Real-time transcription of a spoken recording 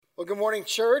Well, good morning,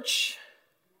 church.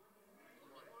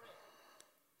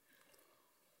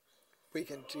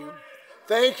 Thank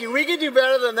you. We can do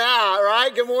better than that, right?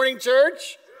 Good morning,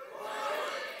 church.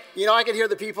 You know, I can hear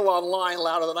the people online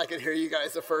louder than I can hear you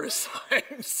guys the first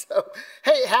time. So,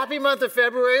 hey, happy month of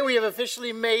February. We have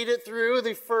officially made it through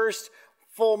the first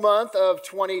full month of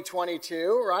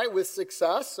 2022, right, with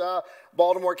success.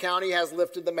 Baltimore County has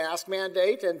lifted the mask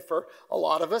mandate, and for a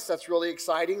lot of us, that's really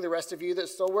exciting. The rest of you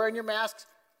that's still wearing your masks,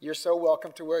 you're so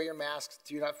welcome to wear your masks.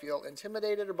 Do not feel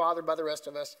intimidated or bothered by the rest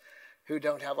of us who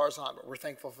don't have ours on, but we're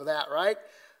thankful for that, right?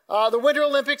 The Winter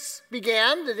Olympics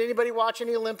began. Did anybody watch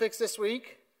any Olympics this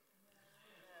week?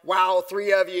 Wow,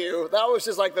 3 of you. That was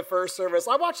just like the first service.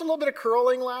 I watched a little bit of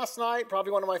curling last night,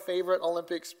 probably one of my favorite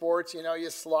Olympic sports. You know,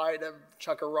 you slide a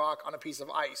chunk of rock on a piece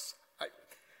of ice.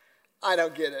 I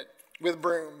don't get it, with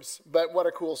brooms, but what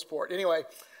a cool sport. Anyway,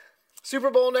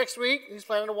 Super Bowl next week. Who's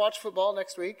planning to watch football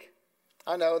next week?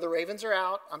 I know, the Ravens are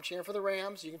out. I'm cheering for the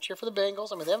Rams. You can cheer for the Bengals.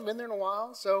 I mean, they haven't been there in a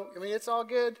while, so, I mean, it's all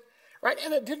good. Right,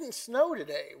 and it didn't snow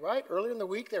today, right? Earlier in the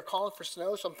week, they're calling for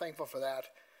snow, so I'm thankful for that.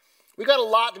 We got a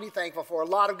lot to be thankful for, a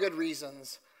lot of good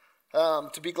reasons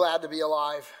to be glad to be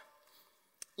alive.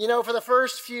 You know, for the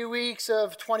first few weeks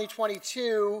of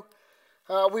 2022,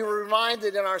 we were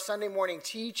reminded in our Sunday morning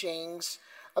teachings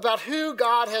about who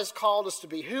God has called us to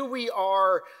be, who we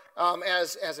are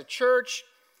as a church,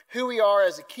 who we are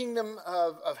as a kingdom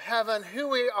of heaven, who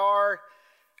we are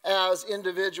as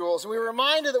individuals. And we were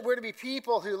reminded that we're to be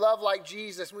people who love like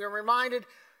Jesus. We were reminded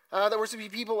that we're to be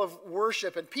people of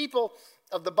worship and people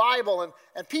of the Bible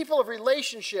and people of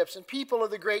relationships and people of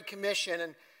the Great Commission.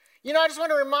 And, you know, I just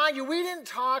want to remind you, we didn't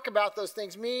talk about those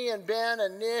things, me and Ben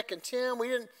and Nick and Tim. We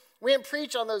didn't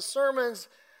preach on those sermons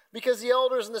because the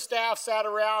elders and the staff sat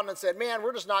around and said, man,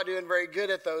 we're just not doing very good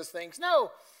at those things.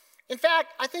 No. In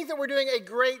fact, I think that we're doing a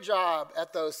great job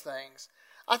at those things.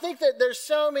 I think that there's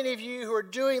so many of you who are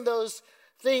doing those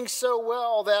things so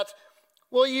well that,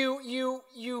 well,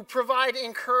 you provide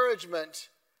encouragement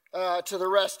to the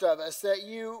rest of us, that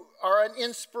you are an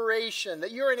inspiration,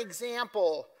 that you're an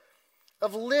example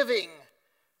of living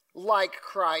like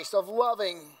Christ, of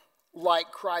loving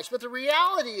like Christ. But the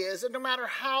reality is that no matter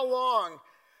how long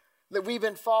that we've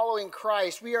been following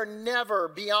Christ, we are never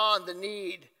beyond the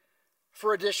need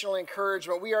for additional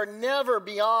encouragement. We are never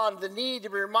beyond the need to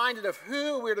be reminded of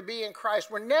who we're to be in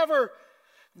Christ. We're never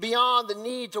beyond the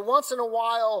need to once in a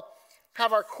while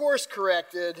have our course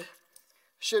corrected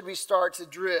should we start to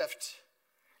drift.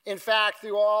 In fact,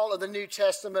 through all of the New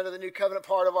Testament and the New Covenant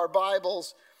part of our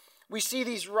Bibles, we see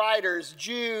these writers,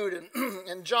 Jude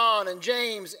and John and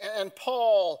James and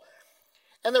Paul,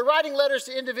 and they're writing letters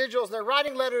to individuals, and they're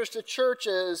writing letters to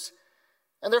churches,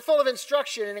 and they're full of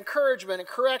instruction and encouragement and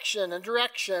correction and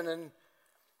direction. And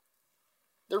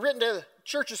they're written to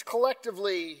churches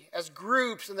collectively as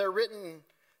groups, and they're written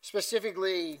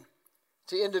specifically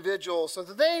to individuals so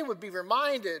that they would be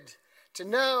reminded to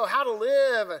know how to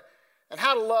live and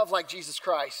how to love like Jesus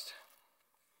Christ.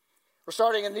 We're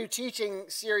starting a new teaching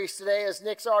series today, as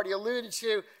Nick's already alluded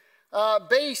to,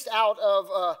 based out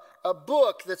of a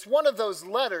book that's one of those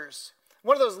letters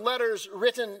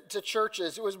written to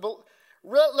churches. It was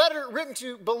letter written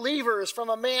to believers from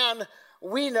a man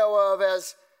we know of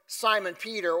as Simon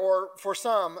Peter, or for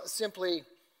some, simply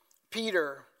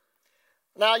Peter.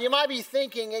 Now, you might be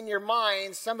thinking in your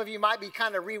mind, some of you might be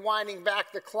kind of rewinding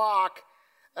back the clock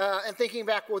and thinking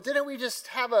back, well, didn't we just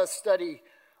have a study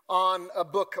on a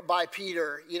book by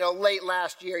Peter, you know, late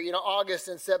last year, you know, August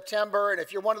and September? And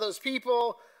if you're one of those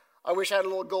people, I wish I had a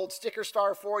little gold sticker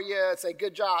star for you. It's a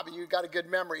good job. You got a good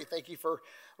memory. Thank you for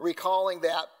recalling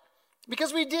that.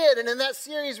 Because we did, and in that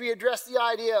series we addressed the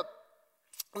idea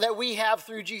that we have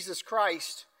through Jesus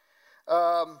Christ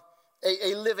a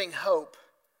living hope.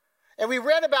 And we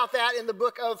read about that in the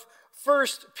book of 1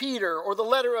 Peter, or the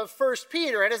letter of 1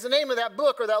 Peter. And as the name of that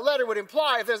book or that letter would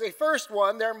imply, if there's a first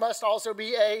one, there must also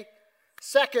be a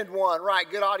second one. Right,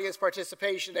 good audience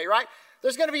participation day, right?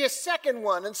 There's going to be a second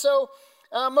one. And so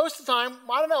most of the time,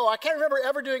 I don't know, I can't remember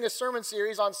ever doing a sermon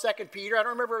series on 2 Peter. I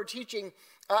don't remember teaching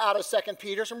out of 2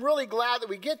 Peter. So I'm really glad that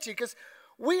we get to, because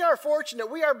we are fortunate,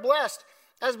 we are blessed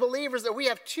as believers that we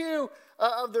have 2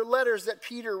 of the letters that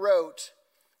Peter wrote.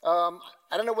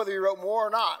 I don't know whether he wrote more or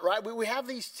not, right? We have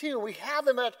these 2. We have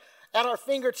them at our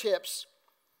fingertips.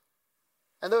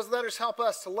 And those letters help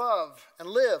us to love and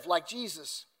live like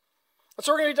Jesus. And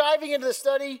so we're going to be diving into the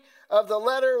study of the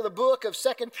letter, the book of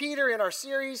 2 Peter in our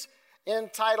series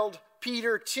entitled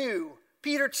Peter 2.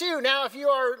 Peter 2. Now, if you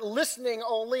are listening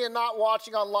only and not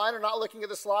watching online or not looking at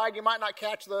the slide, you might not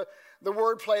catch the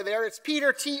word play there. It's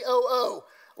Peter, T-O-O,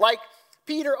 like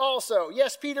Peter also.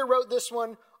 Yes, Peter wrote this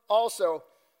one also.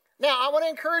 Now, I want to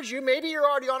encourage you, maybe you're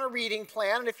already on a reading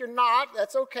plan, and if you're not,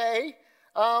 that's okay.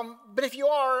 But if you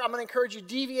are, I'm going to encourage you to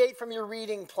deviate from your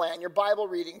reading plan, your Bible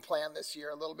reading plan this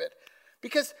year a little bit.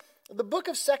 Because the book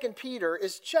of 2 Peter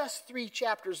is just 3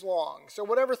 chapters long. So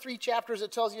whatever 3 chapters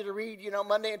it tells you to read,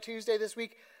 Monday and Tuesday this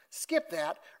week, skip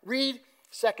that. Read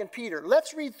 2 Peter.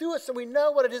 Let's read through it so we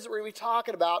know what it is that we're going to be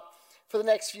talking about for the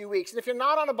next few weeks. And if you're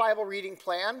not on a Bible reading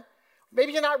plan,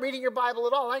 maybe you're not reading your Bible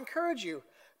at all, I encourage you,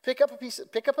 pick up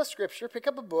a scripture, pick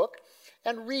up a book,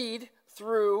 and read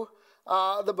through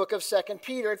the book of 2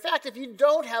 Peter. In fact, if you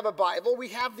don't have a Bible, we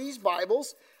have these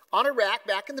Bibles on a rack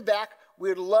back in the back. We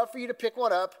would love for you to pick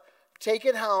one up, take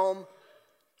it home,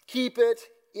 keep it.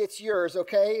 It's yours,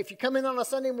 okay? If you come in on a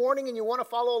Sunday morning and you want to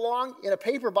follow along in a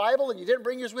paper Bible and you didn't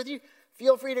bring yours with you,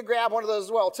 feel free to grab one of those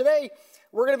as well. Today,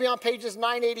 we're going to be on pages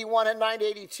 981 and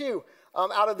 982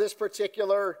 out of this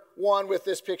particular one with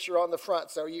this picture on the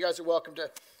front. So you guys are welcome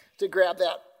to grab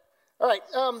that. All right.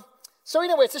 So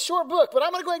anyway, it's a short book, but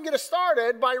I'm going to go ahead and get us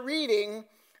started by reading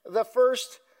the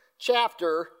first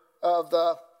chapter of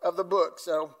the book.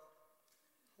 So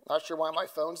not sure why my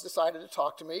phone's decided to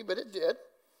talk to me, but it did.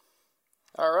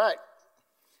 All right.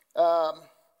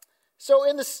 So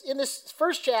in this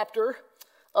first chapter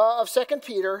of 2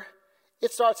 Peter,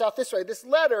 it starts out this way. This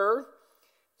letter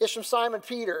is from Simon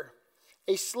Peter,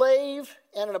 a slave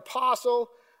and an apostle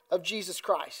of Jesus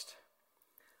Christ.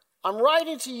 I'm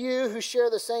writing to you who share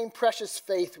the same precious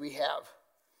faith we have.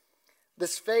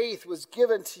 This faith was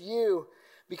given to you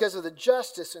because of the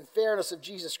justice and fairness of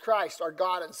Jesus Christ, our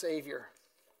God and Savior.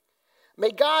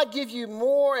 May God give you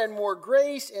more and more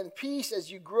grace and peace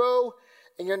as you grow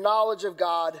in your knowledge of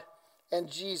God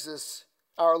and Jesus,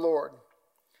 our Lord.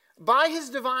 By his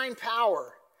divine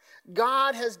power,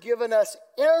 God has given us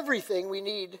everything we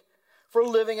need for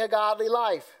living a godly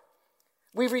life.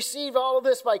 We've received all of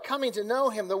this by coming to know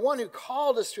him, the one who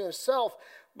called us to himself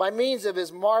by means of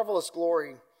his marvelous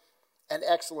glory and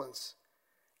excellence.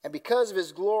 And because of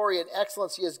his glory and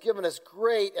excellence, he has given us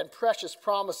great and precious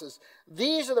promises.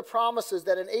 These are the promises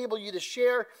that enable you to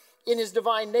share in his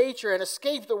divine nature and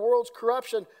escape the world's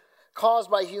corruption caused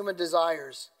by human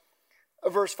desires.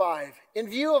 Verse 5, in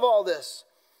view of all this,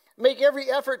 make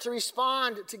every effort to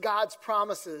respond to God's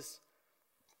promises.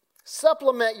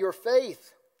 Supplement your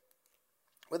faith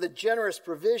with a generous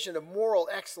provision of moral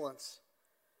excellence,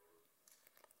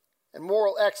 and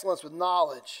moral excellence with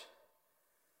knowledge,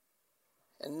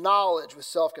 and knowledge with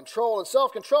self-control, and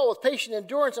self-control with patient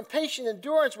endurance, and patient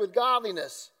endurance with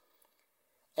godliness,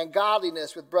 and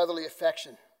godliness with brotherly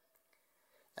affection,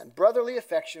 and brotherly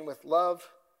affection with love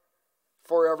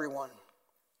for everyone.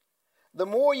 The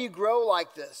more you grow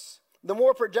like this, the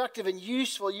more productive and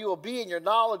useful you will be in your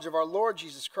knowledge of our Lord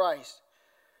Jesus Christ.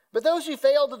 But those who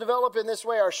fail to develop in this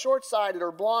way are short-sighted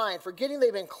or blind, forgetting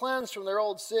they've been cleansed from their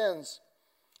old sins.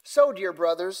 So, dear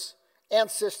brothers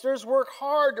and sisters, work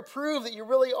hard to prove that you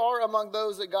really are among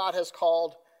those that God has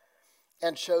called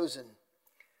and chosen.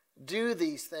 Do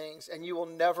these things, and you will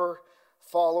never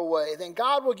fall away. Then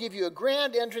God will give you a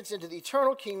grand entrance into the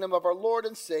eternal kingdom of our Lord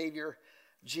and Savior,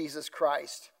 Jesus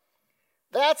Christ.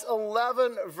 That's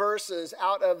 11 verses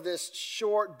out of this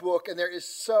short book, and there is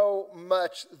so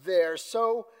much there,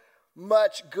 so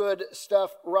much good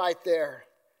stuff right there.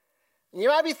 And you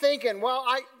might be thinking, well,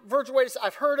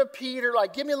 I've heard of Peter,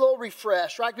 give me a little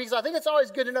refresh, right? Because I think it's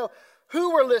always good to know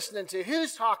who we're listening to,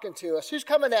 who's talking to us, who's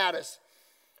coming at us.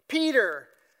 Peter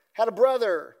had a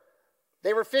brother.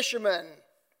 They were fishermen.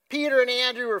 Peter and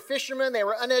Andrew were fishermen. They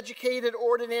were uneducated,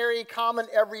 ordinary, common,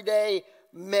 everyday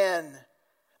men.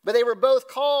 But they were both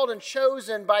called and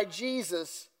chosen by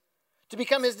Jesus to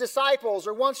become his disciples,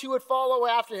 or ones who would follow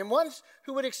after him, ones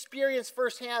who would experience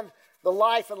firsthand the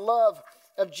life and love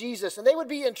of Jesus. And they would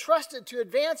be entrusted to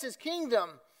advance his kingdom,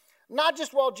 not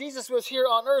just while Jesus was here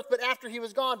on earth, but after he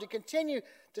was gone, to continue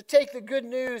to take the good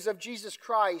news of Jesus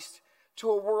Christ to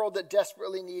a world that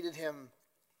desperately needed him.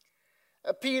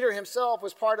 Peter himself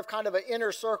was part of kind of an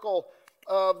inner circle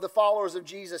of the followers of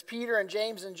Jesus. Peter and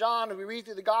James and John, when we read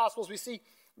through the Gospels, we see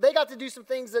they got to do some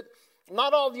things that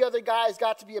not all the other guys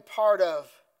got to be a part of.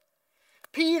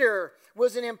 Peter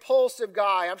was an impulsive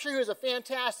guy. I'm sure he was a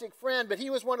fantastic friend, but he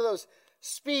was one of those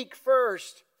speak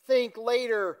first, think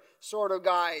later sort of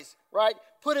guys, right?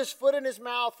 Put his foot in his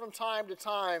mouth from time to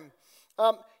time.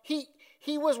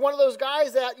 He was one of those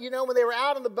guys that, when they were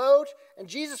out on the boat and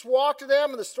Jesus walked to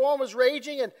them and the storm was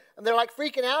raging and they're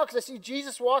freaking out because they see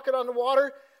Jesus walking on the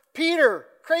water. Peter,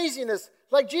 craziness,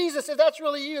 Jesus, if that's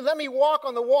really you, let me walk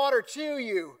on the water to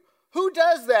you. Who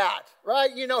does that,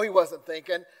 right? He wasn't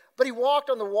thinking, but he walked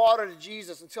on the water to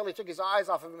Jesus until he took his eyes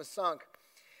off of him and sunk.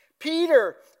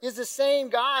 Peter is the same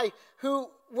guy who,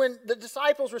 when the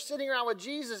disciples were sitting around with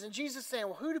Jesus, and Jesus saying,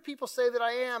 well, who do people say that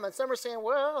I am? And some are saying,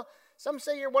 well, some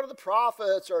say you're one of the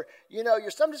prophets, or,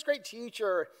 you're some just great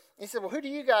teacher. And he said, well, who do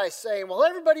you guys say? Well,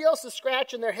 everybody else is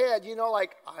scratching their head,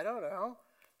 like, I don't know.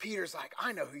 Peter's like,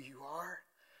 I know who you are.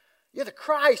 You're the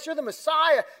Christ. You're the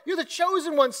Messiah. You're the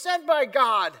chosen one sent by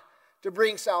God to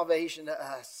bring salvation to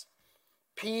us.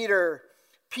 Peter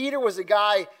was a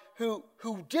guy who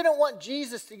didn't want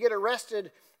Jesus to get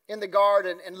arrested in the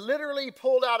garden and literally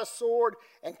pulled out a sword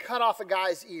and cut off a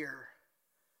guy's ear.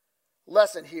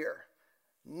 Lesson here,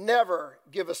 never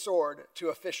give a sword to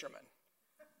a fisherman.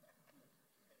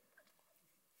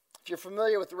 If you're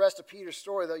familiar with the rest of Peter's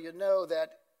story, though, you know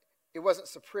that it wasn't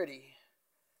so pretty,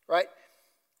 right?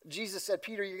 Jesus said,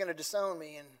 Peter, you're going to disown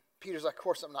me. And Peter's like, of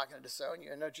course I'm not going to disown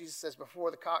you. And no, Jesus says,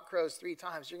 before the cock crows 3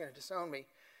 times, you're going to disown me.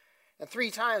 And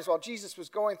 3 times while Jesus was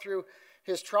going through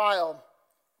his trial,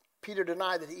 Peter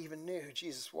denied that he even knew who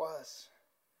Jesus was.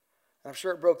 And I'm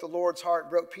sure it broke the Lord's heart,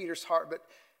 broke Peter's heart. But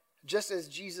just as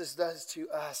Jesus does to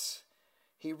us,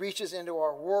 he reaches into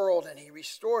our world and he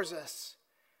restores us.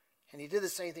 And he did the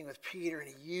same thing with Peter, and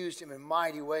he used him in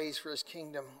mighty ways for his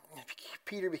kingdom. And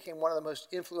Peter became one of the most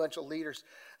influential leaders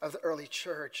of the early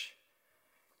church.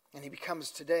 And he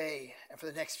becomes today, and for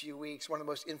the next few weeks, one of the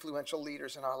most influential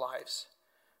leaders in our lives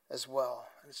as well.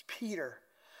 And it's Peter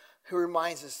who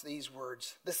reminds us these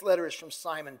words. This letter is from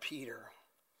Simon Peter,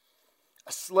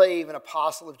 a slave and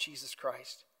apostle of Jesus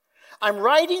Christ. I'm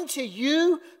writing to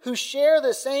you who share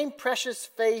the same precious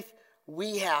faith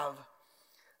we have.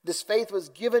 This faith was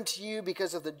given to you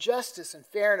because of the justice and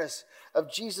fairness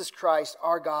of Jesus Christ,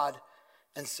 our God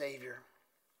and Savior.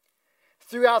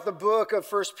 Throughout the book of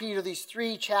 1 Peter, these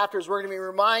 3 chapters, we're going to be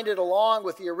reminded, along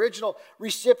with the original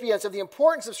recipients, of the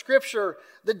importance of Scripture,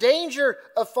 the danger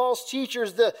of false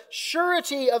teachers, the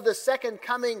surety of the second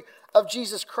coming of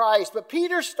Jesus Christ. But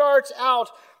Peter starts out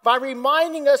by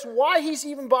reminding us why he's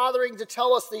even bothering to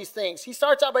tell us these things. He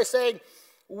starts out by saying,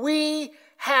 we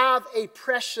have a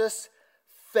precious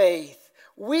faith.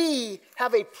 We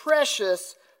have a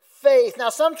precious faith. Now,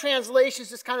 some translations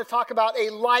just kind of talk about a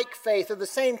like faith or the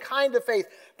same kind of faith,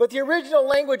 but the original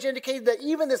language indicated that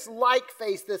even this like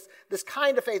faith, this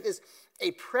kind of faith, is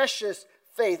a precious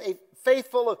faith, a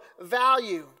faith full of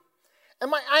value.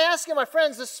 And I ask you, my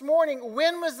friends, this morning,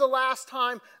 when was the last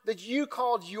time that you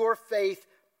called your faith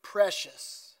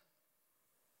precious?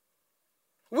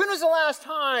 When was the last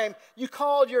time you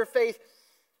called your faith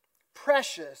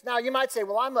precious? Now, you might say,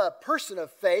 well, I'm a person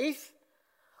of faith.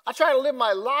 I try to live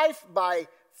my life by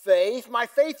faith. My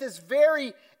faith is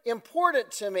very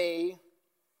important to me.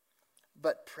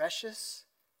 But precious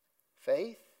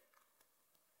faith?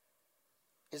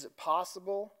 Is it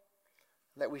possible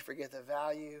that we forget the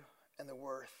value and the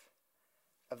worth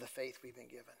of the faith we've been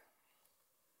given?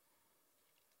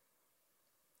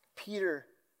 Peter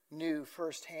knew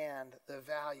firsthand the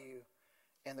value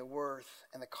and the worth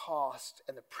and the cost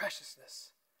and the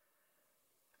preciousness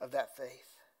of that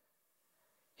faith.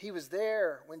 He was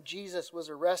there when Jesus was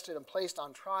arrested and placed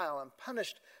on trial and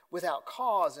punished without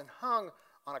cause and hung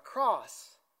on a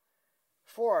cross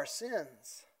for our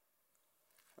sins,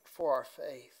 for our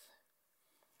faith.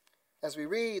 As we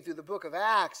read through the book of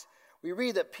Acts, we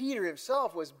read that Peter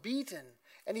himself was beaten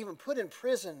and even put in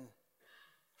prison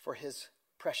for his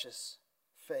precious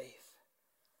faith.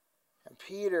 And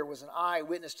Peter was an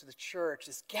eyewitness to the church,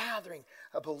 this gathering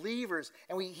of believers.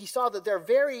 And he saw that their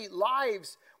very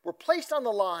lives were placed on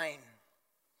the line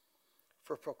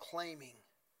for proclaiming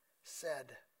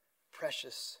said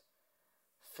precious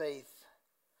faith.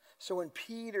 So when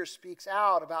Peter speaks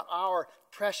out about our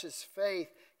precious faith,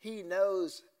 he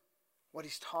knows what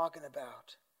he's talking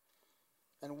about.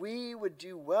 And we would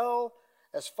do well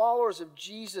as followers of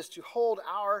Jesus to hold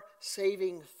our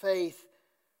saving faith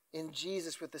in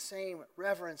Jesus with the same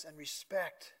reverence and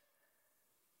respect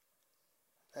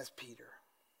as Peter.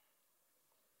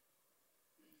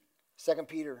 2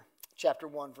 Peter chapter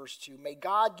 1, verse 2. May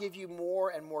God give you more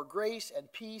and more grace and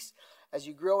peace as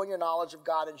you grow in your knowledge of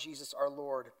God and Jesus our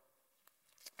Lord.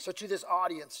 So to this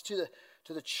audience, to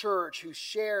the church who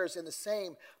shares in the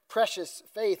same precious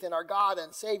faith in our God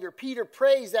and Savior, Peter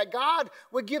prays that God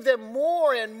would give them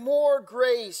more and more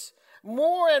grace,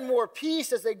 more and more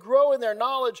peace as they grow in their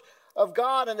knowledge of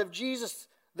God and of Jesus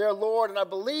their Lord. And I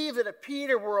believe that if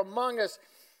Peter were among us,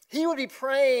 he would be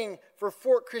praying for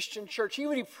Fort Christian Church. He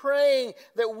would be praying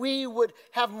that we would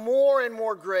have more and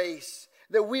more grace,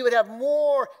 that we would have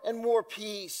more and more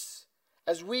peace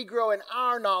as we grow in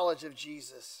our knowledge of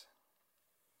Jesus.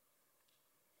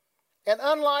 And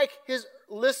unlike his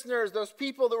listeners, those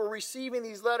people that were receiving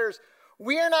these letters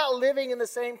we are not living in the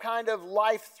same kind of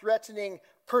life-threatening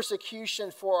persecution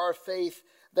for our faith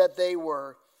that they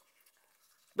were.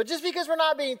 But just because we're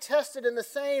not being tested in the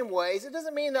same ways, it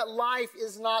doesn't mean that life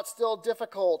is not still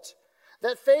difficult,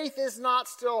 that faith is not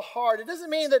still hard. It doesn't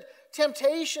mean that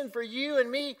temptation for you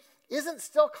and me isn't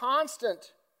still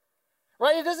constant.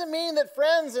 Right? It doesn't mean that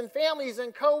friends and families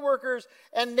and coworkers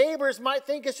and neighbors might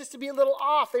think it's just to be a little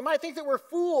off. They might think that we're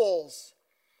fools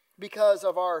because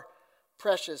of our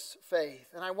precious faith.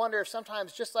 And I wonder if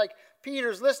sometimes, just like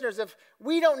Peter's listeners, if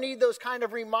we don't need those kind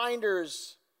of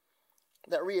reminders,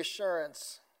 that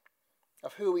reassurance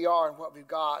of who we are and what we've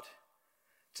got.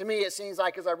 To me, it seems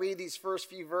like as I read these first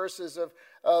few verses of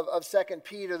 2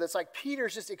 Peter, that's like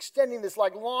Peter's just extending this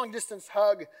like long distance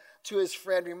hug to his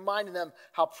friend, reminding them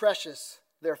how precious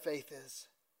their faith is.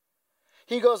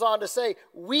 He goes on to say,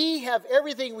 we have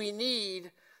everything we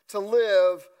need to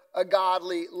live a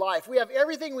godly life. We have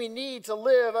everything we need to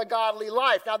live a godly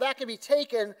life. Now that can be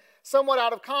taken somewhat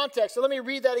out of context. So let me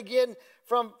read that again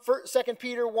from 2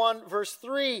 Peter 1 verse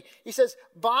 3. He says,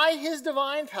 by his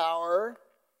divine power,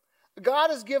 God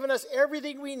has given us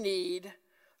everything we need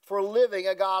for living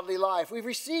a godly life. We've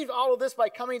received all of this by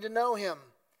coming to know him,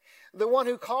 the one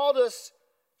who called us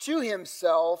to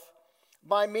himself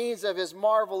by means of his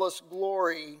marvelous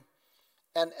glory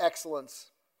and excellence.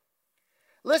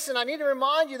 Listen, I need to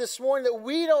remind you this morning that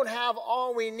we don't have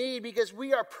all we need because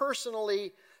we are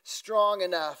personally strong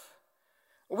enough.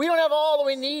 We don't have all that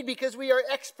we need because we are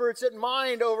experts at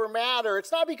mind over matter.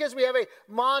 It's not because we have a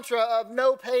mantra of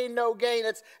no pain, no gain.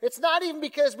 It's not even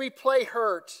because we play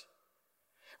hurt.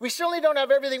 We certainly don't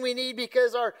have everything we need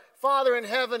because our Father in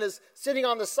heaven is sitting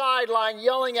on the sideline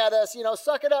yelling at us,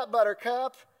 suck it up,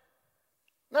 buttercup.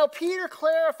 Now, Peter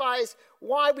clarifies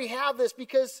why we have this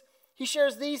because he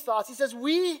shares these thoughts. He says,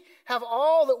 we have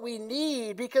all that we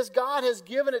need because God has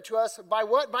given it to us by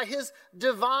what? By his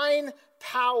divine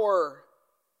power.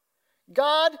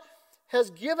 God has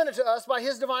given it to us by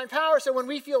his divine power. So when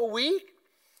we feel weak,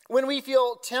 when we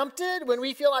feel tempted, when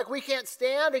we feel like we can't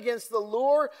stand against the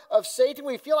lure of Satan,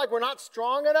 we feel like we're not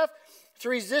strong enough to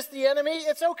resist the enemy,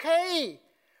 it's okay.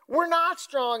 We're not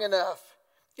strong enough.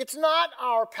 It's not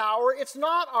our power. It's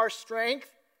not our strength.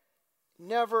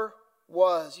 Never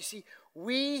was. You see,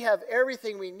 we have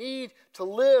everything we need to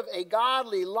live a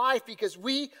godly life because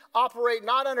we operate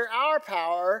not under our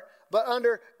power, but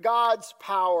under God's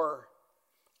power.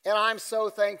 And I'm so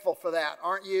thankful for that,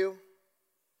 aren't you?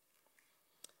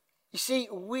 You see,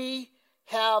 we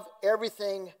have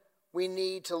everything we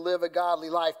need to live a godly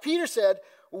life. Peter said,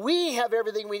 we have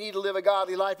everything we need to live a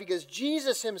godly life because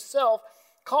Jesus himself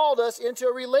called us into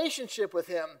a relationship with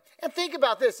him. And think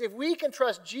about this. If we can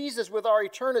trust Jesus with our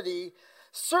eternity,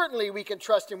 certainly we can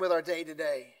trust him with our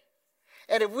day-to-day.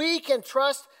 And if we can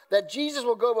trust that Jesus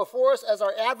will go before us as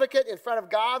our advocate in front of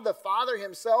God the Father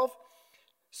himself,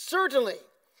 certainly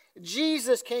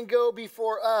Jesus can go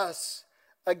before us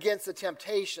against the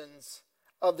temptations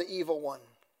of the evil one.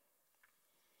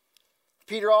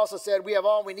 Peter also said we have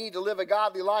all we need to live a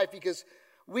godly life because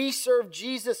we serve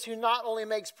Jesus who not only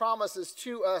makes promises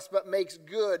to us, but makes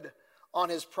good on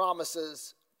his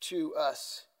promises to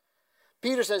us.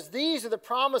 Peter says these are the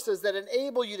promises that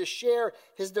enable you to share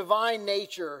his divine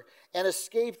nature and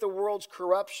escape the world's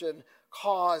corruption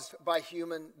caused by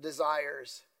human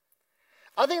desires.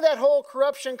 I think that whole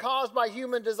corruption caused by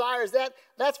human desires,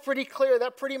 that's pretty clear.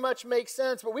 That pretty much makes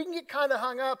sense. But we can get kind of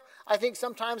hung up, I think,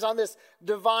 sometimes on this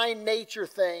divine nature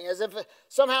thing, as if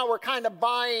somehow we're kind of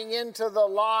buying into the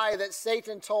lie that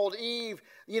Satan told Eve,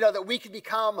 that we could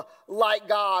become like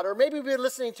God. Or maybe we've been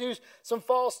listening to some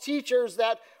false teachers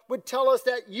that would tell us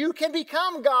that you can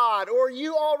become God or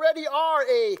you already are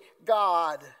a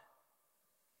God.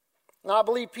 Now, I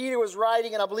believe Peter was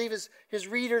writing, and I believe his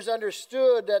readers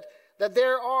understood that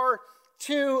there are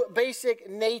two basic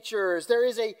natures. There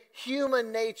is a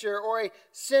human nature or a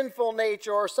sinful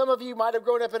nature, or some of you might have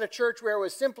grown up in a church where it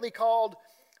was simply called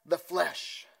the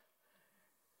flesh.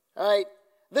 All right?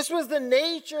 This was the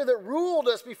nature that ruled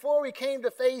us before we came to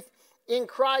faith in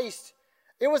Christ.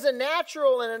 It was a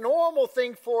natural and a normal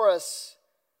thing for us.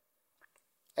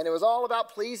 And it was all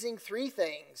about pleasing three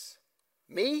things: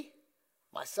 me,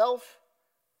 myself,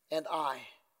 and I.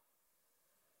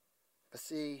 But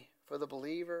see, for the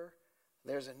believer,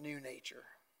 there's a new nature.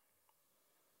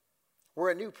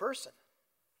 We're a new person.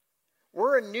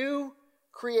 We're a new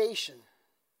creation.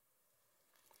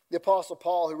 The Apostle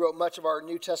Paul, who wrote much of our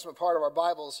New Testament part of our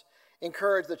Bibles,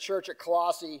 encouraged the church at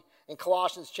Colossae in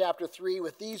Colossians chapter 3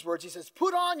 with these words. He says,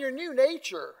 put on your new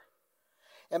nature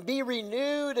and be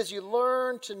renewed as you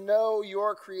learn to know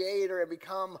your Creator and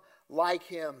become like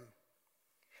him.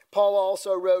 Paul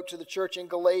also wrote to the church in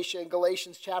Galatia, in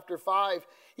Galatians chapter 5.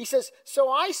 He says, "So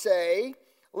I say,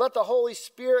 let the Holy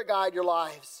Spirit guide your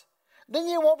lives. Then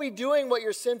you won't be doing what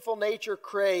your sinful nature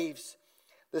craves.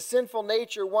 The sinful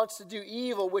nature wants to do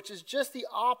evil, which is just the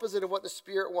opposite of what the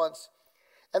Spirit wants.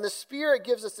 And the Spirit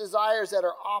gives us desires that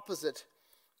are opposite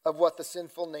of what the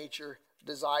sinful nature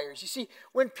desires." You see,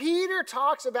 when Peter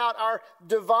talks about our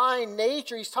divine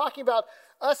nature, he's talking about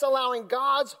us allowing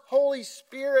God's Holy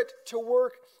Spirit to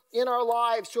work in our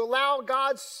lives, to allow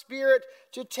God's Spirit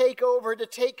to take over, to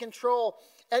take control.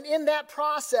 And in that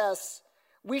process,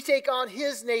 we take on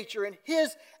His nature and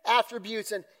His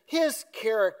attributes and His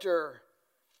character.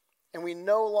 And we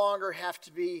no longer have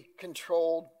to be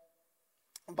controlled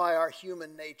by our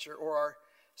human nature or our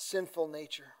sinful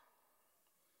nature.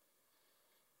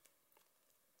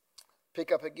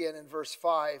 Pick up again in verse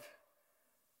 5.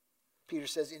 Peter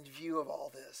says, in view of all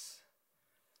this.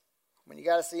 When you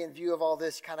got to say in view of all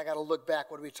this, you kind of got to look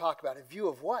back. What do we talk about? In view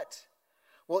of what?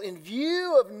 Well, in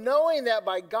view of knowing that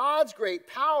by God's great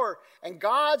power and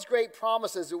God's great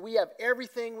promises that we have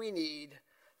everything we need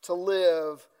to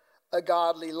live a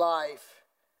godly life.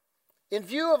 In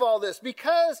view of all this,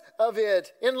 because of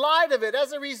it, in light of it,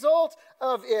 as a result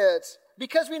of it,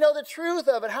 because we know the truth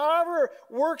of it, however it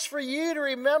works for you to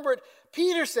remember it,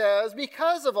 Peter says,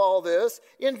 because of all this,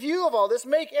 in view of all this,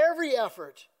 make every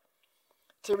effort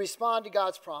to respond to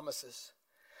God's promises.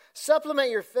 Supplement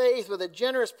your faith with a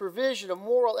generous provision of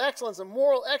moral excellence, and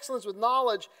moral excellence with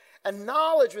knowledge, and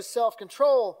knowledge with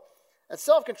self-control, and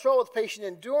self-control with patient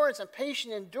endurance, and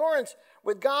patient endurance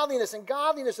with godliness, and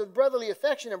godliness with brotherly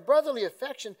affection, and brotherly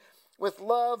affection with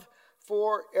love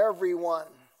for everyone.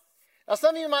 Now,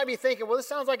 some of you might be thinking, well, this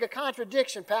sounds like a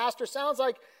contradiction, Pastor. Sounds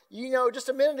like, just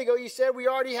a minute ago you said we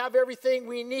already have everything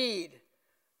we need.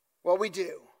 Well, we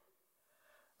do.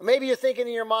 Maybe you're thinking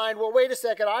in your mind, well, wait a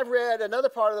second. I've read another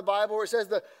part of the Bible where it says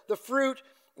the fruit,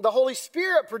 the Holy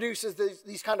Spirit produces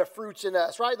these kind of fruits in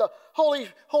us, right? The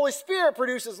Holy Spirit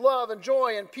produces love and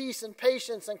joy and peace and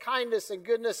patience and kindness and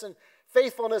goodness and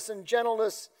faithfulness and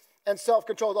gentleness and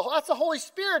self-control. That's the Holy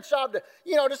Spirit's job to,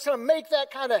 just kind of make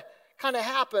that kind of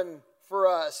happen for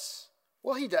us.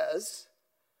 Well, He does.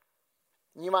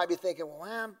 And you might be thinking, well,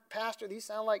 man, Pastor, these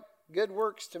sound like good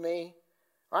works to me.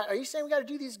 All right, are you saying we got to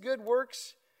do these good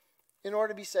works in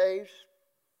order to be saved?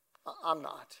 I'm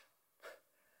not.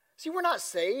 See, we're not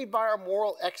saved by our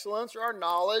moral excellence or our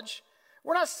knowledge.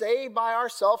 We're not saved by our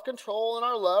self-control and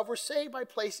our love. We're saved by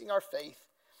placing our faith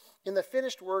in the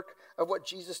finished work of what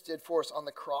Jesus did for us on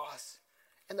the cross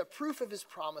and the proof of His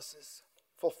promises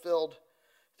fulfilled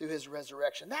through His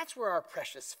resurrection. That's where our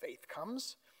precious faith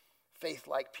comes, faith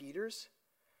like Peter's.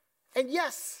 And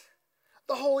yes,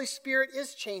 the Holy Spirit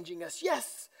is changing us.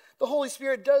 Yes, the Holy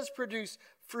Spirit does produce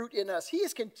fruit in us. He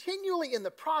is continually in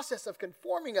the process of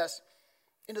conforming us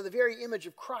into the very image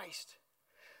of Christ.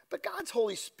 But God's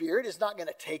Holy Spirit is not going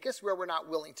to take us where we're not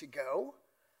willing to go.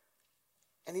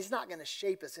 And He's not going to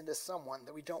shape us into someone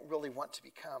that we don't really want to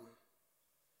become.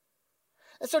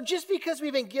 And so just because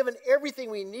we've been given everything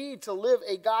we need to live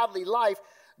a godly life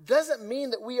doesn't mean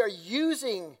that we are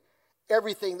using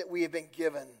everything that we have been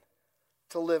given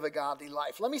to live a godly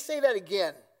life. Let me say that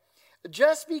again.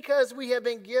 Just because we have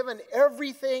been given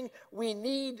everything we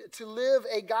need to live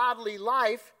a godly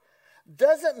life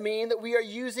doesn't mean that we are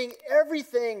using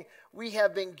everything we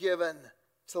have been given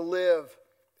to live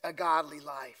a godly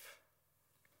life.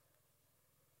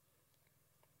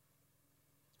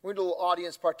 We're going to do a little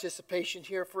audience participation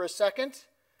here for a second.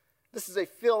 This is a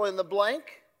fill in the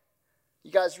blank.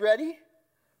 You guys ready?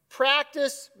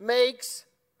 Practice makes,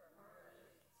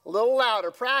 a little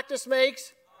louder. Practice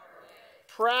makes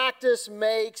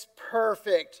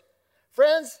perfect.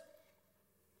 Friends,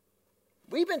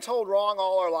 we've been told wrong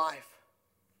all our life.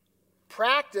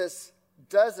 Practice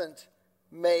doesn't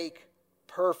make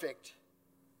perfect.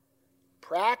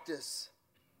 Practice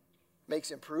makes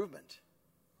improvement.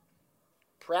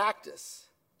 Practice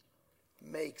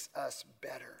makes us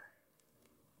better.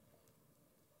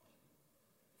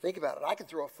 Think about it. I can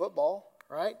throw a football,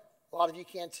 right? A lot of you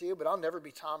can too, but I'll never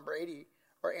be Tom Brady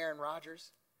or Aaron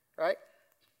Rodgers, right?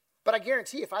 But I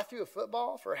guarantee if I threw a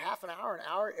football for half an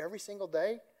hour every single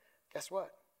day, guess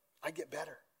what? I get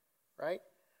better, right?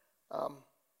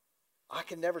 I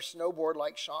can never snowboard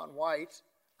like Shaun White.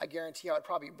 I guarantee I would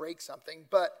probably break something.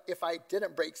 But if I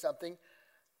didn't break something,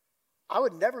 I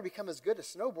would never become as good a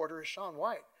snowboarder as Shaun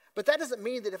White. But that doesn't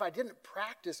mean that if I didn't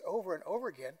practice over and over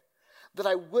again, that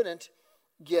I wouldn't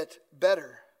get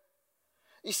better.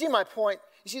 You see my point?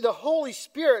 You see, the Holy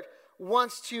Spirit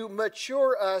wants to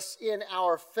mature us in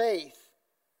our faith.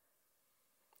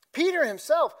 Peter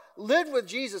himself lived with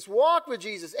Jesus, walked with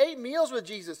Jesus, ate meals with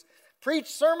Jesus,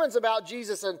 preached sermons about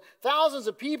Jesus, and thousands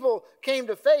of people came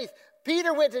to faith.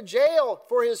 Peter went to jail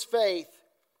for his faith,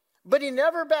 but he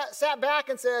never sat back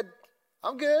and said,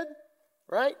 I'm good,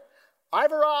 right?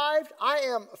 I've arrived, I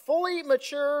am fully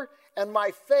mature, and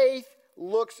my faith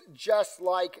looks just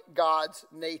like God's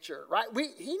nature, right?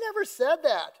 He never said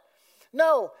that.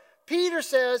 No, Peter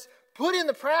says, put in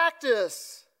the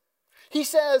practice. He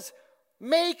says,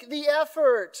 make the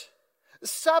effort.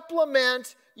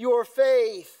 Supplement your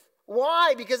faith.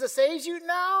 Why? Because it saves you?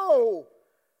 No.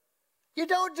 You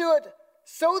don't do it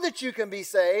so that you can be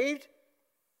saved.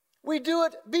 We do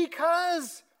it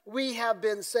because we have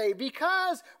been saved,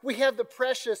 because we have the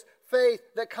precious faith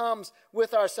that comes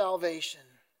with our salvation.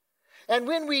 And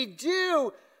when we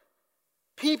do,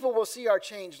 people will see our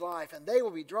changed life and they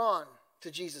will be drawn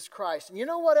to Jesus Christ. And you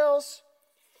know what else?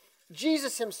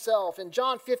 Jesus himself in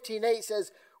John 15:8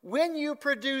 says, when you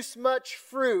produce much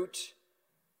fruit,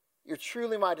 you're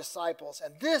truly my disciples.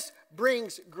 And this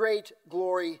brings great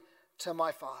glory to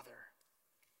my Father.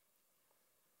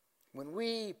 When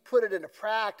we put it into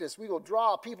practice, we will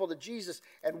draw people to Jesus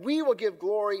and we will give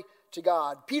glory to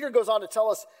God. Peter goes on to tell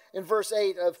us in verse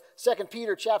 8 of 2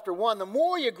 Peter chapter 1, the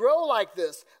more you grow like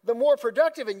this, the more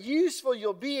productive and useful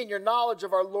you'll be in your knowledge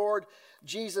of our Lord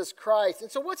Jesus Christ.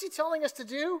 And so what's he telling us to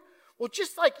do? Well,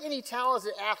 just like any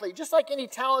talented athlete, just like any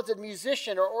talented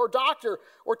musician or doctor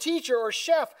or teacher or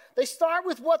chef, they start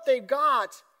with what they've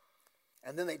got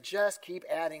and then they just keep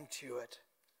adding to it.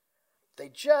 They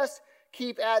just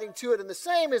keep adding to it. And the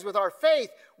same is with our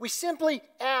faith. We simply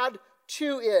add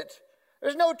to it.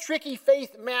 There's no tricky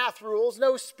faith math rules,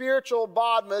 no spiritual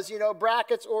bodmas,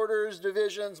 brackets, orders,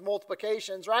 divisions,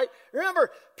 multiplications, right?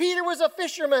 Remember, Peter was a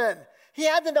fisherman. He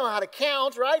had to know how to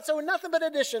count, right? So nothing but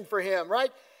addition for him,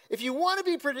 right? If you want to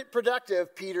be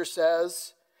productive, Peter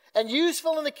says, and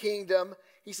useful in the kingdom,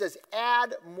 he says,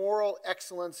 add moral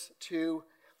excellence to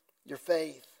your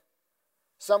faith.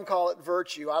 Some call it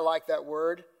virtue. I like that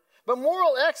word. But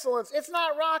moral excellence, it's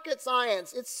not rocket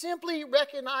science. It's simply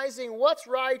recognizing what's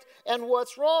right and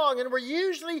what's wrong. And we're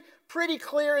usually pretty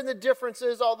clear in the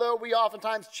differences, although we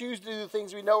oftentimes choose to do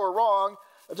things we know are wrong,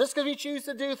 just because we choose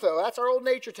to do so. That's our old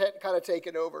nature kind of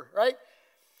taking over, right?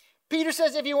 Peter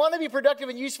says if you want to be productive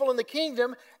and useful in the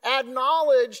kingdom, add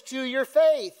knowledge to your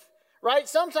faith, right?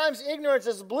 Sometimes ignorance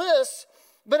is bliss,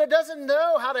 but it doesn't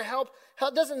know how to help.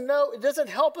 It doesn't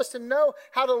help us to know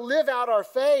how to live out our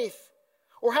faith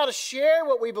or how to share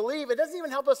what we believe. It doesn't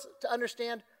even help us to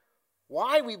understand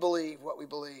why we believe what we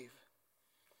believe.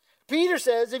 Peter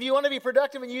says if you want to be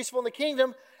productive and useful in the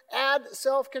kingdom, add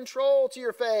self-control to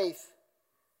your faith.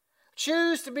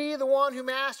 Choose to be the one who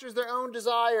masters their own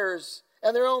desires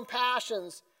and their own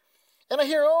passions. And I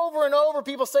hear over and over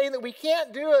people saying that we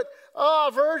can't do it.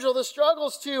 Oh, Virgil, the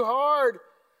struggle's too hard.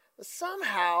 But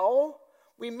somehow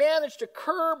we manage to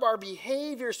curb our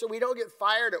behavior so we don't get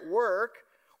fired at work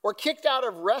or kicked out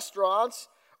of restaurants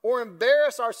or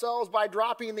embarrass ourselves by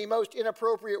dropping the most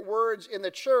inappropriate words in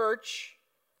the church.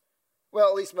 Well,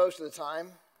 at least most of the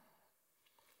time.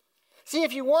 See,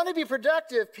 if you want to be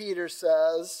productive, Peter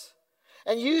says,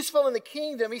 and useful in the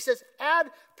kingdom, he says, add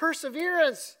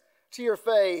perseverance to your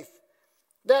faith.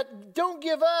 That don't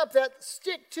give up, that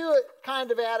stick to it kind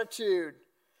of attitude,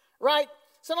 right?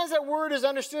 Sometimes that word is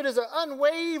understood as an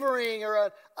unwavering or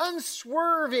an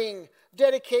unswerving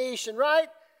dedication, right?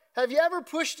 Have you ever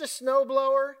pushed a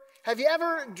snowblower? Have you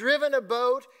ever driven a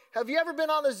boat? Have you ever been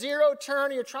on a zero turn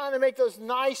and you're trying to make those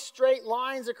nice straight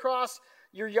lines across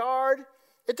your yard?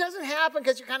 It doesn't happen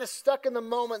because you're kind of stuck in the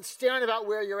moment staring about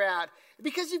where you're at.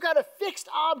 Because you've got a fixed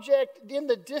object in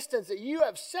the distance that you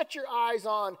have set your eyes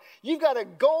on. You've got a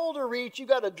goal to reach. You've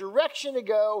got a direction to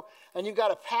go. And you've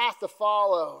got a path to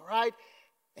follow, right?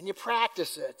 And you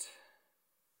practice it.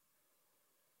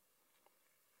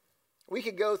 We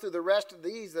could go through the rest of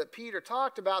these that Peter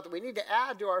talked about that we need to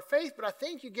add to our faith, but I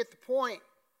think you get the point.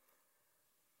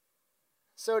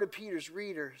 So did Peter's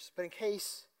readers. But in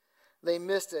case they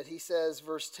missed it, he says,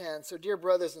 verse 10, so dear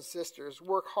brothers and sisters,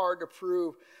 work hard to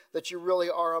prove that you really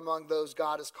are among those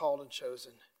God has called and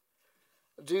chosen.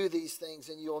 Do these things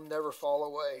and you'll never fall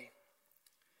away.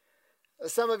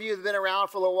 Some of you that have been around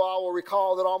for a little while will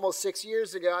recall that almost 6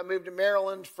 years ago, I moved to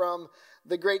Maryland from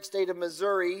the great state of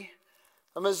Missouri.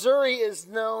 Missouri is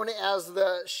known as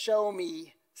the show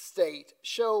me state.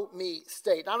 Show me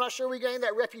state. I'm not sure we gained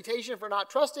that reputation for not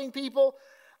trusting people,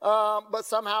 but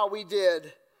somehow we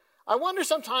did. I wonder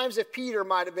sometimes if Peter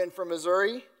might have been from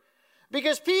Missouri,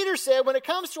 because Peter said when it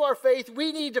comes to our faith,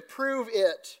 we need to prove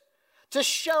it, to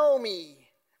show me,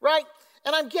 right?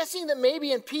 And I'm guessing that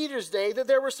maybe in Peter's day that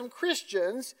there were some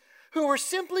Christians who were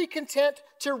simply content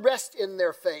to rest in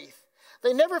their faith.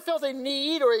 They never felt a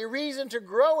need or a reason to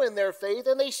grow in their faith,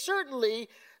 and they certainly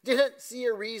didn't see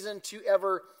a reason to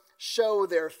ever show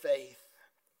their faith.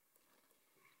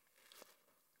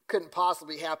 Couldn't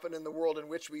possibly happen in the world in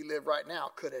which we live right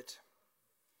now, could it?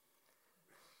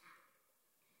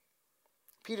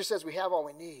 Peter says we have all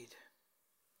we need.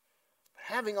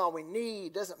 But having all we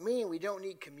need doesn't mean we don't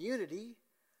need community.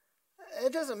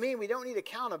 It doesn't mean we don't need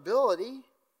accountability.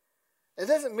 It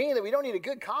doesn't mean that we don't need a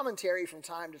good commentary from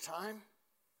time to time.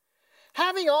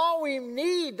 Having all we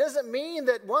need doesn't mean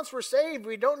that once we're saved,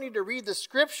 we don't need to read the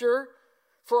scripture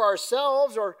for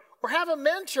ourselves or have a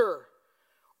mentor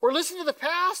or listen to the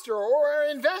pastor or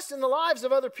invest in the lives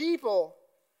of other people.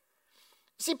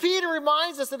 See, Peter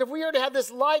reminds us that if we are to have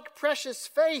this like precious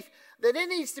faith, that it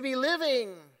needs to be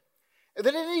living,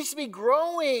 that it needs to be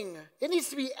growing, it needs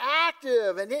to be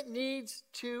active, and it needs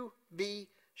to be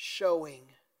showing.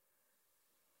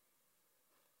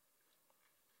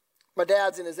 My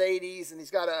dad's in his 80s, and he's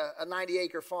got a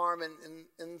 90-acre farm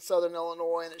in southern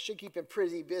Illinois, and it should keep him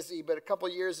pretty busy. But a couple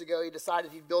of years ago, he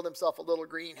decided he'd build himself a little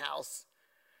greenhouse.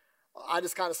 I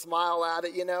just kind of smile at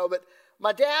it, But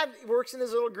my dad works in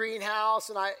his little greenhouse,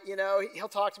 and he'll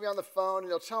talk to me on the phone, and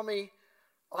he'll tell me,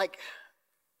 like,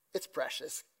 it's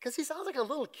precious. Because he sounds like a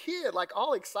little kid, like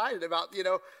all excited about,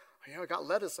 I got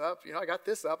lettuce up, I got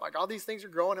this up, like all these things are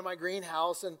growing in my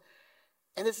greenhouse. And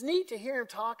it's neat to hear him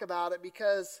talk about it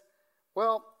because,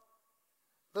 well,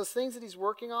 those things that he's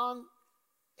working on,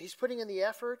 he's putting in the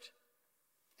effort,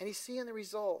 and he's seeing the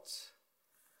results.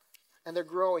 And they're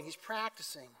growing. He's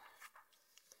practicing.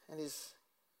 And he's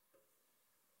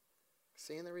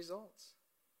seeing the results.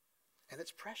 And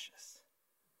it's precious.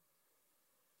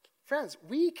 Friends,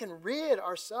 we can rid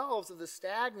ourselves of the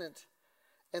stagnant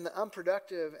and the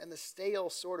unproductive and the stale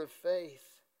sort of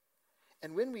faith.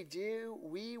 And when we do,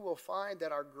 we will find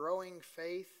that our growing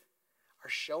faith, our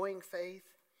showing faith,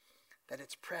 that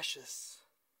it's precious.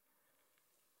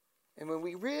 And when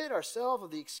we rid ourselves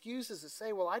of the excuses that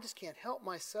say, well, I just can't help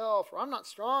myself, or I'm not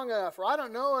strong enough, or I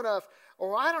don't know enough,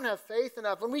 or I don't have faith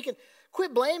enough, when we can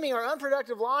quit blaming our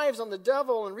unproductive lives on the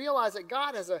devil and realize that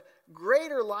God has a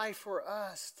greater life for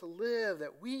us to live,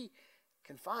 that we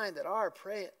can find that our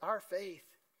faith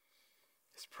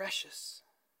is precious.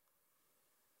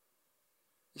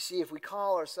 You see, if we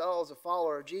call ourselves a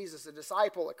follower of Jesus, a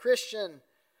disciple, a Christian,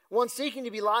 one seeking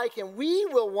to be like him, we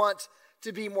will want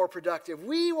to be more productive.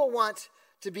 We will want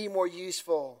to be more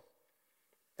useful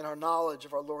in our knowledge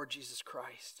of our Lord Jesus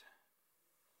Christ.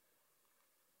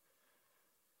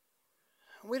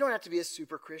 We don't have to be a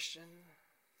super Christian.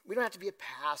 We don't have to be a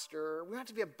pastor. We don't have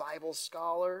to be a Bible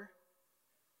scholar.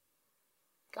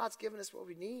 God's given us what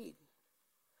we need.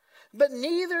 But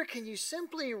neither can you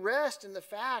simply rest in the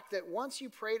fact that once you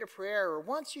prayed a prayer, or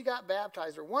once you got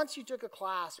baptized, or once you took a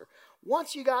class, or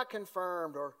once you got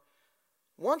confirmed, or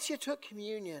once you took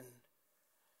communion,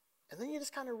 and then you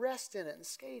just kind of rest in it and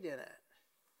skate in it.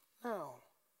 No.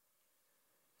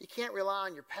 You can't rely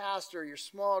on your pastor, your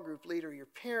small group leader, your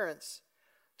parents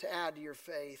to add to your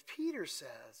faith. Peter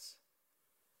says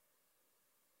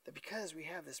that because we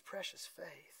have this precious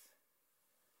faith,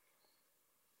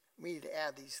 we need to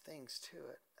add these things to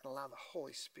it and allow the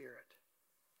Holy Spirit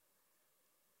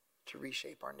to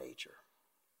reshape our nature.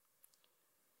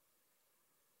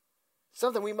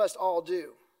 Something we must all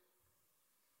do.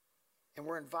 And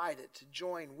we're invited to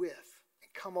join with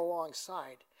and come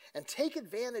alongside and take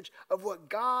advantage of what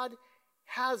God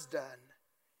has done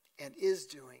and is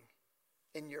doing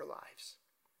in your lives.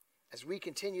 As we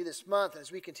continue this month and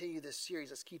as we continue this series,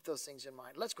 let's keep those things in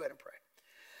mind. Let's go ahead and pray.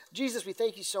 Jesus, we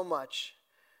thank you so much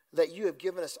that you have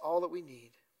given us all that we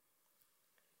need.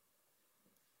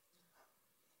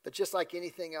 But just like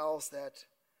anything else that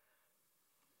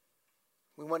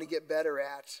we want to get better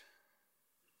at,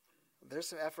 there's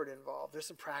some effort involved. There's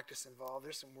some practice involved.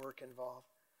 There's some work involved.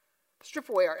 Strip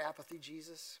away our apathy,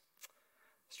 Jesus.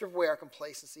 Strip away our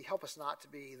complacency. Help us not to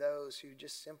be those who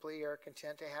just simply are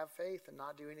content to have faith and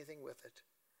not do anything with it.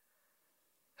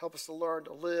 Help us to learn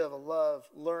to live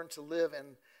learn to live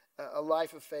in a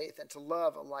life of faith and to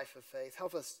love a life of faith.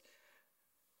 Help us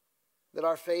that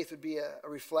our faith would be a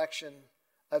reflection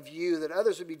of you, that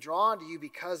others would be drawn to you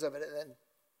because of it, and then,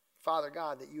 Father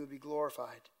God, that you would be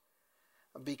glorified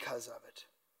because of it.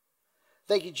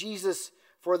 Thank you, Jesus,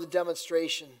 for the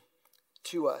demonstration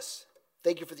to us.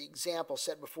 Thank you for the example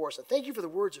set before us. And thank you for the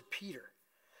words of Peter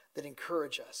that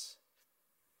encourage us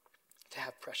to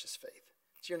have precious faith.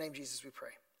 It's your name, Jesus, we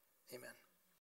pray. Amen.